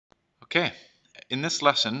Okay, in this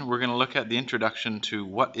lesson we're going to look at the introduction to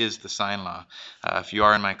what is the sine law. If you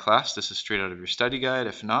are in my class, this is straight out of your study guide.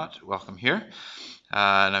 If not, welcome here.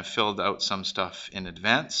 And I've filled out some stuff in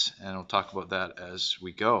advance, and we'll talk about that as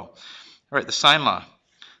we go. All right, the sine law.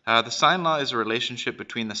 The sine law is a relationship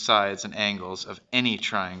between the sides and angles of any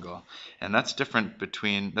triangle, and that's the difference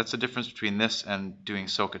between this and doing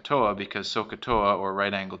SOHCAHTOA, because SOHCAHTOA, or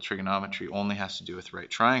right angle trigonometry, only has to do with right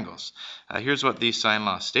triangles. Here's what the sine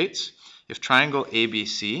law states. If triangle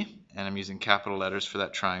ABC, and I'm using capital letters for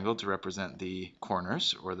that triangle to represent the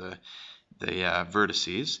corners or the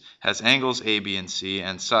vertices, has angles A, B, and C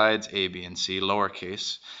and sides A, B, and C,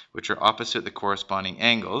 lowercase, which are opposite the corresponding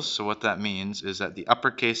angles. So what that means is that the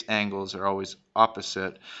uppercase angles are always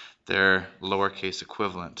opposite their lowercase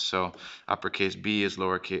equivalent. So uppercase B is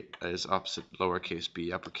opposite lowercase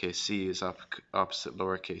b, uppercase C is opposite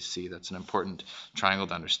lowercase c. That's an important triangle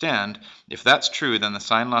to understand. If that's true, then the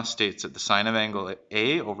sine law states that the sine of angle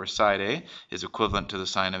A over side A is equivalent to the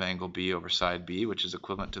sine of angle B over side B, which is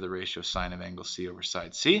equivalent to the ratio sine of angle C over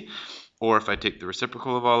side C. Or if I take the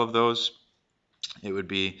reciprocal of all of those, it would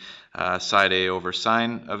be side A over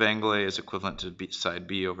sine of angle A is equivalent to side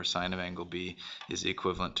B over sine of angle B is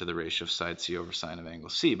equivalent to the ratio of side C over sine of angle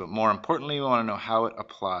C. But more importantly, we want to know how it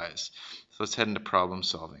applies. So let's head into problem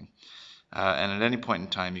solving. And at any point in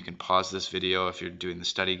time, you can pause this video. If you're doing the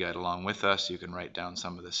study guide along with us, you can write down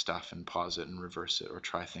some of this stuff and pause it and reverse it or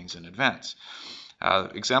try things in advance.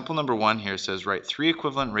 Example number 1 here says write 3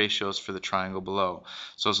 equivalent ratios for the triangle below.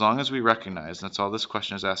 So as long as we recognize, and that's all this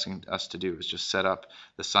question is asking us to do, is just set up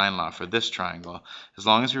the sine law for this triangle. As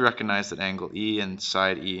long as we recognize that angle E and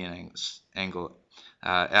side E and angle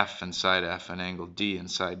F and side F and angle D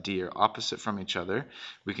and side D are opposite from each other,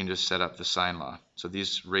 we can just set up the sine law. So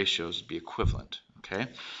these ratios would be equivalent. Okay.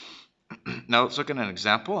 Now let's look at an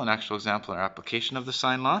actual example, or application of the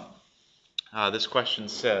sine law. This question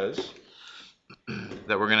says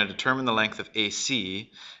that we're going to determine the length of AC,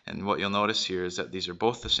 and what you'll notice here is that these are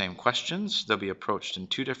both the same questions. They'll be approached in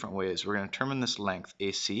 2 different ways. We're going to determine this length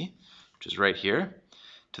AC, which is right here,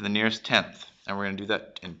 to the nearest tenth, and we're going to do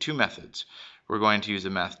that in 2 methods. We're going to use the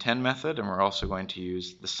Math 10 method, and we're also going to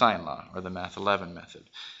use the sine law, or the Math 11 method.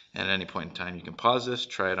 And at any point in time, you can pause this,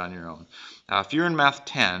 try it on your own. If you're in Math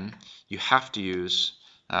 10, you have to use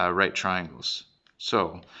right triangles.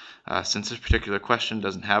 So, since this particular question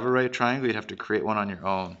doesn't have a right triangle, you'd have to create one on your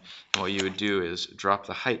own. And what you would do is drop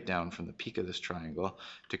the height down from the peak of this triangle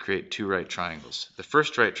to create 2 right triangles. The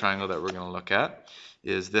first right triangle that we're going to look at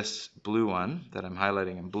is this blue one that I'm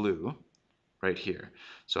highlighting in blue right here.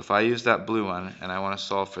 So if I use that blue one and I want to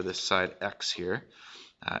solve for this side x here,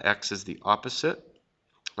 x is the opposite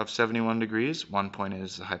of 71 degrees. 1 point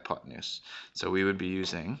is the hypotenuse. So we would be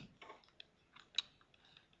using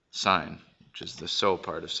sine, which is the SO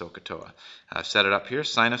part of SOHCAHTOA. I've set it up here.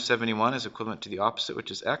 Sine of 71 is equivalent to the opposite,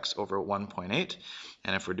 which is x, over 1.8.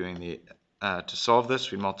 And if we're doing the to solve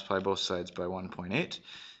this, we multiply both sides by 1.8.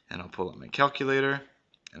 And I'll pull up my calculator.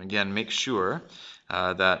 And again, make sure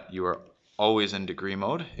that you are always in degree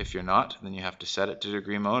mode. If you're not, then you have to set it to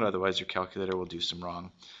degree mode. Otherwise, your calculator will do some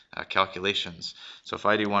wrong calculations. So if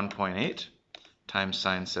I do 1.8 times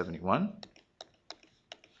sine 71,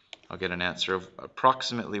 I'll get an answer of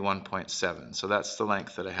approximately 1.7. So that's the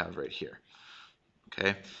length that I have right here.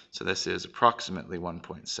 Okay, so this is approximately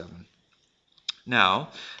 1.7.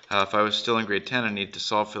 Now, if I was still in grade 10 and needed to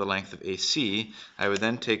solve for the length of AC, I would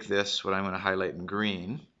then take this, what I'm going to highlight in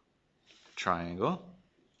green, triangle,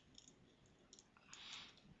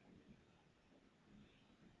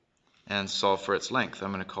 and solve for its length.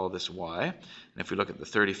 I'm going to call this y. And if we look at the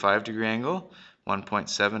 35-degree angle,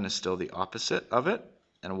 1.7 is still the opposite of it,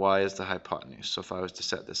 and y is the hypotenuse. So if I was to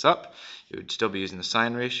set this up, it would still be using the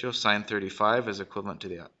sine ratio. Sine 35 is equivalent to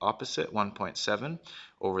the opposite, 1.7,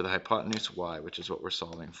 over the hypotenuse y, which is what we're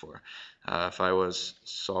solving for. If I was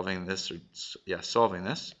solving this,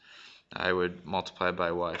 I would multiply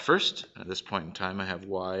by y first. At this point in time, I have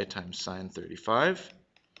y times sine 35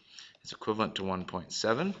 is equivalent to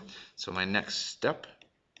 1.7. So my next step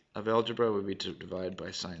of algebra would be to divide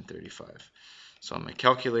by sine 35. So on my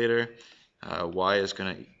calculator, y is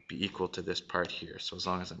going to be equal to this part here. So as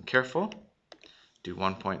long as I'm careful, do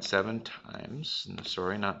 1.7 times,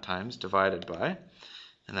 not times, divided by,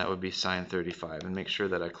 and that would be sine 35. And make sure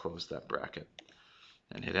that I close that bracket.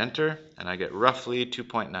 And hit enter, and I get roughly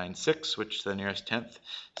 2.96, which the nearest tenth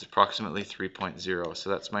is approximately 3.0. So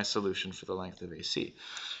that's my solution for the length of AC.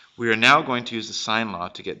 We are now going to use the sine law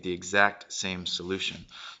to get the exact same solution.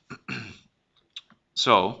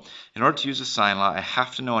 So, in order to use the sine law, I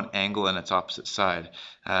have to know an angle and its opposite side.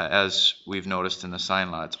 As we've noticed in the sine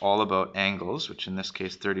law, it's all about angles, which in this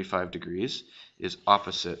case 35 degrees is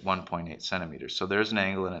opposite 1.8 centimeters. So there's an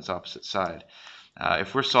angle and its opposite side.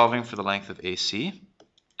 If we're solving for the length of AC,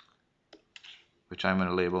 which I'm going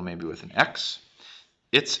to label maybe with an X,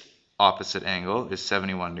 its opposite angle is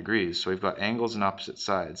 71 degrees. So we've got angles and opposite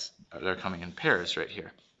sides that are coming in pairs right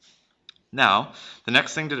here. Now, the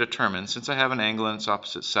next thing to determine, since I have an angle on its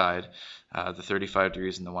opposite side, the 35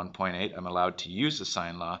 degrees and the 1.8, I'm allowed to use the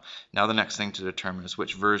sine law. Now the next thing to determine is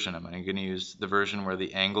which version. Am I going to use the version where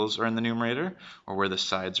the angles are in the numerator or where the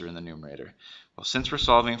sides are in the numerator? Well, since we're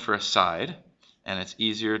solving for a side, and it's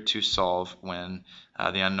easier to solve when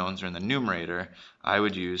the unknowns are in the numerator, I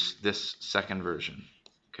would use this second version.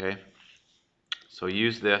 Okay, so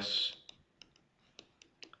use this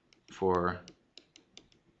for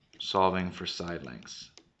solving for side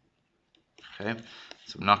lengths. Okay,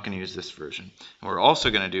 so I'm not going to use this version. And what we're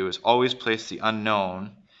also going to do is always place the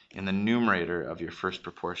unknown in the numerator of your first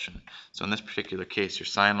proportion. So in this particular case, your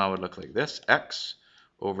sine law would look like this: x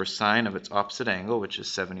over sine of its opposite angle, which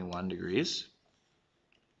is 71 degrees,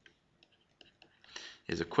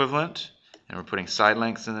 is equivalent, and we're putting side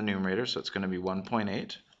lengths in the numerator, so it's going to be 1.8,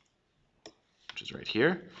 which is right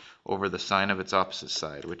here, over the sine of its opposite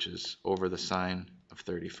side, which is over the sine of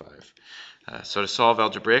 35. So to solve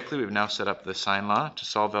algebraically, we've now set up the sine law. To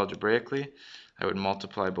solve algebraically, I would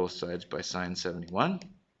multiply both sides by sine 71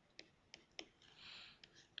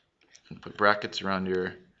 and put brackets around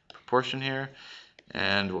your proportion here.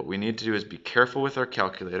 And what we need to do is be careful with our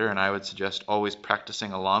calculator, and I would suggest always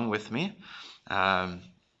practicing along with me and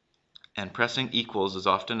pressing equals as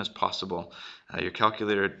often as possible. Your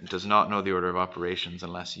calculator does not know the order of operations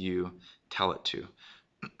unless you tell it to.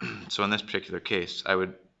 So in this particular case, I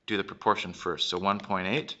would do the proportion first. So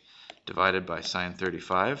 1.8 divided by sine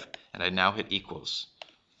 35, and I now hit equals.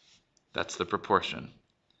 That's the proportion.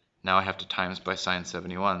 Now I have to times by sine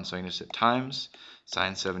 71. So I can just hit times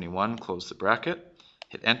sine 71, close the bracket,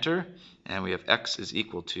 hit enter, and we have x is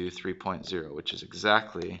equal to 3.0, which is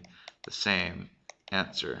exactly the same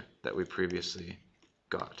answer that we previously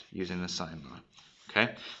got using the sine law.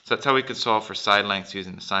 Okay, so that's how we could solve for side lengths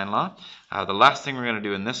using the sine law. The last thing we're going to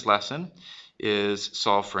do in this lesson is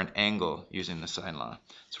solve for an angle using the sine law.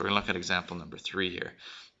 So we're going to look at example number 3 here.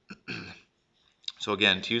 So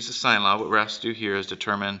again, to use the sine law, what we're asked to do here is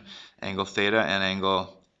determine angle theta and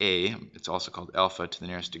angle A. It's also called alpha to the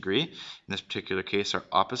nearest degree. In this particular case, our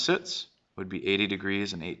opposites would be 80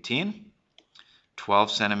 degrees and 18, 12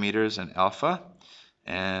 centimeters and alpha,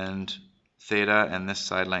 and theta and this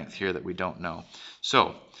side length here that we don't know.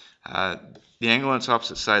 So the angle on its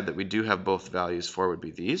opposite side that we do have both values for would be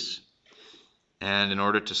these. And in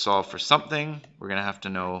order to solve for something, we're going to have to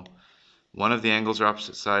know one of the angles are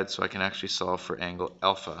opposite sides, so I can actually solve for angle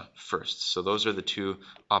alpha first. So those are the two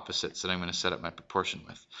opposites that I'm going to set up my proportion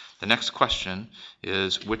with. The next question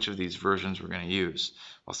is which of these versions we're going to use.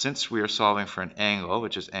 Well, since we are solving for an angle,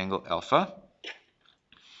 which is angle alpha,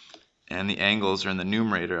 and the angles are in the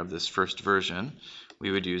numerator of this first version,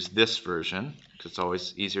 we would use this version, because it's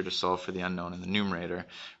always easier to solve for the unknown in the numerator.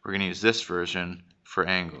 We're going to use this version for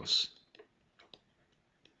angles.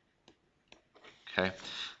 Okay,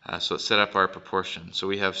 so let's set up our proportion. So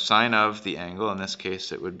we have sine of the angle. In this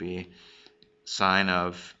case, it would be sine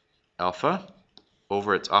of alpha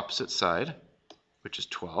over its opposite side, which is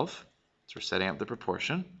 12. So we're setting up the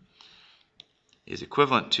proportion. Is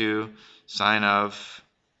equivalent to sine of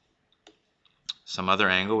some other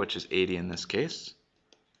angle, which is 80 in this case,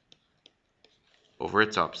 over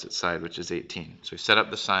its opposite side, which is 18. So we've set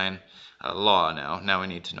up the sine law now. Now we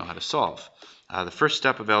need to know how to solve. The first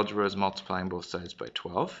step of algebra is multiplying both sides by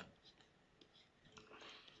 12.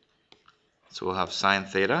 So we'll have sine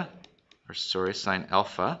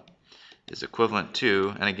alpha is equivalent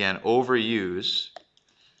to, and again, overuse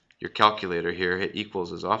your calculator here, hit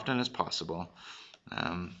equals as often as possible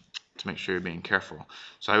to make sure you're being careful.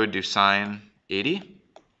 So I would do sine 80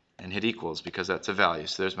 and hit equals because that's a value.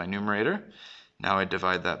 So there's my numerator. Now I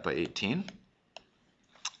divide that by 18.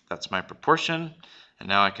 That's my proportion, and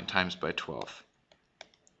now I can times by 12.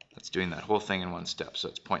 That's doing that whole thing in one step. So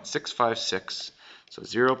it's 0.656, so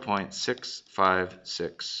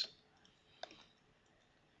 0.656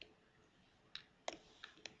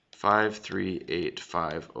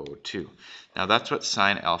 538,502. Now that's what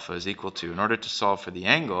sine alpha is equal to. In order to solve for the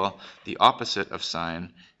angle, the opposite of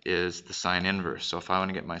sine is the sine inverse. So if I want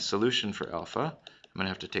to get my solution for alpha, I'm going to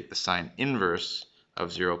have to take the sine inverse of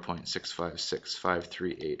 0.656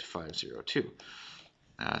 538,502.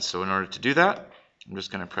 So in order to do that, I'm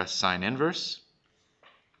just going to press sine inverse.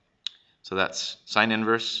 So that's sine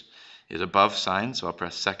inverse is above sine, so I'll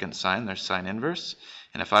press second sine, there's sine inverse.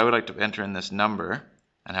 And if I would like to enter in this number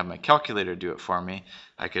and have my calculator do it for me,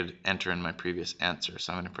 I could enter in my previous answer.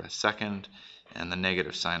 So I'm going to press second and the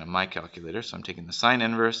negative sign of my calculator. So I'm taking the sine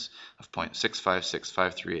inverse of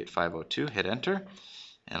 0.656538502, hit enter,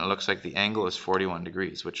 and it looks like the angle is 41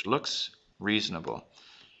 degrees, which looks reasonable.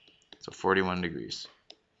 So 41 degrees.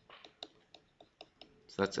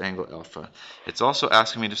 So that's angle alpha. It's also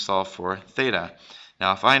asking me to solve for theta.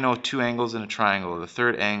 Now if I know two angles in a triangle, the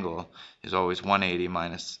third angle is always 180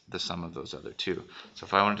 minus the sum of those other two. So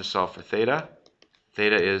if I wanted to solve for theta,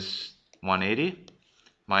 theta is 180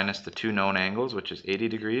 minus the two known angles, which is 80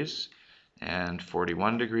 degrees and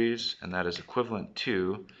 41 degrees, and that is equivalent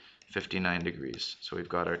to 59 degrees. So we've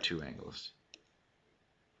got our two angles.